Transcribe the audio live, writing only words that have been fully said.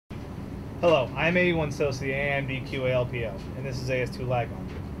Hello, I'm A1 Soci AMDQALPO, and this is AS2 Lagom.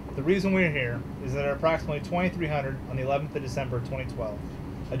 The reason we're here is that at approximately 2300 on the 11th of December 2012,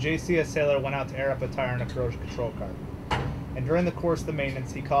 a JCS sailor went out to air up a tire in a corrosion control cart, and during the course of the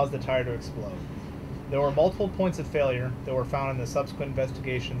maintenance he caused the tire to explode. There were multiple points of failure that were found in the subsequent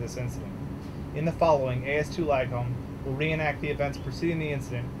investigation of this incident. In the following, AS2 Lagom will reenact the events preceding the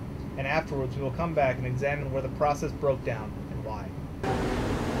incident, and afterwards we will come back and examine where the process broke down and why.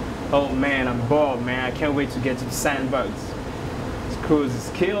 Oh man, I'm bored, man. I can't wait to get to the sandbox. This cruise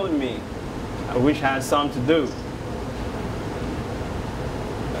is killing me. I wish I had something to do.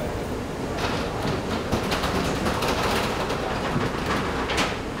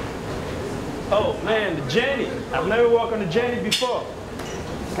 Oh man, the Jenny. I've never walked on the Jenny before.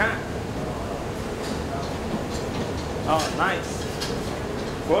 Oh, nice.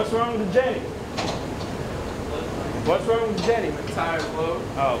 What's wrong with the Jenny? What's wrong with the Jenny? The tire blow.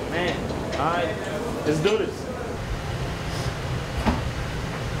 Oh man. Alright, let's do this.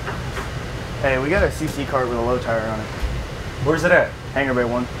 Hey, we got a CC cart with a low tire on it. Where's it at? Hangar Bay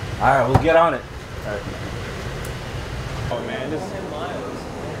 1. Alright, we'll get on it. Alright. Oh man, this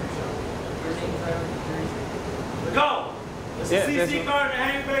Go! It's Yeah, a CC cart and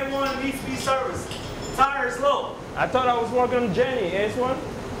Hangar Bay 1 needs to be serviced. Tire is low. I thought I was walking on the Jenny, S1?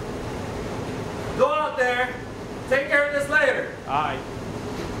 Go out there. Take care of this later. Alright.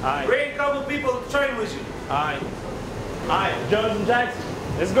 Alright. Bring a couple people to train with you. Alright. Alright, Johnson Jackson.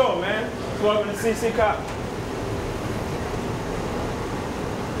 Let's go, man. Let's walk on the CC car.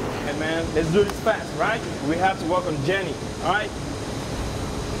 Hey man, let's do this fast, right? We have to walk on Jenny, alright?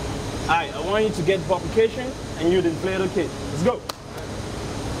 Alright, I want you to get the publication and you the inflatable kit. Let's go.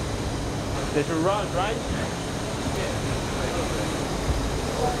 They should run, right?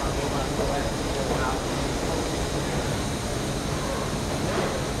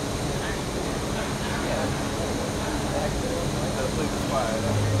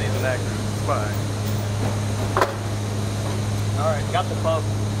 Alright, got the pump.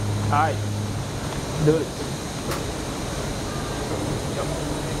 Alright, do it.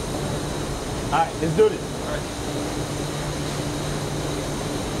 Alright, let's do this.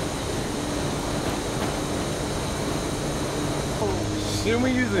 Shouldn't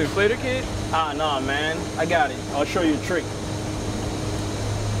we use the inflator kit? Ah, no, man. I got it. I'll show you a trick.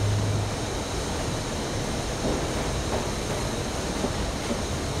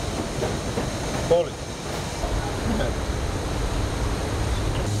 Hold it.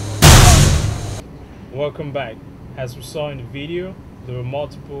 Welcome back. As we saw in the video, there were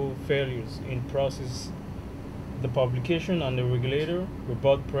multiple failures in process. The publication and the regulator were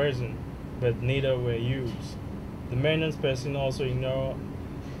both present, but neither were used. The maintenance person also ignored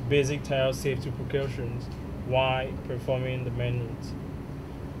basic tire safety precautions while performing the maintenance.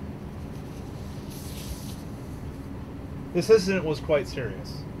 This incident was quite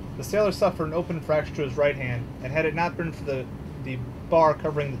serious. The sailor suffered an open fracture to his right hand, and had it not been for the bar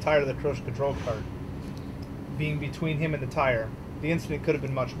covering the tire of the corrosion control cart being between him and the tire, the incident could have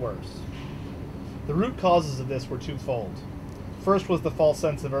been much worse. The root causes of this were twofold. First was the false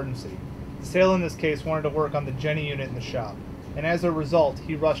sense of urgency. The sailor in this case wanted to work on the Jenny unit in the shop, and as a result,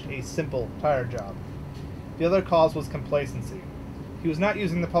 he rushed a simple tire job. The other cause was complacency. He was not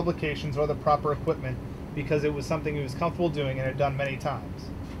using the publications or the proper equipment because it was something he was comfortable doing and had done many times.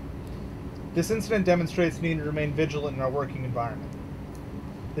 This incident demonstrates the need to remain vigilant in our working environment,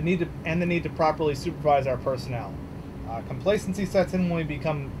 the need to properly supervise our personnel. Complacency sets in when we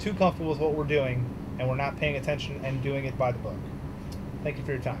become too comfortable with what we're doing and we're not paying attention and doing it by the book. Thank you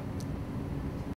for your time.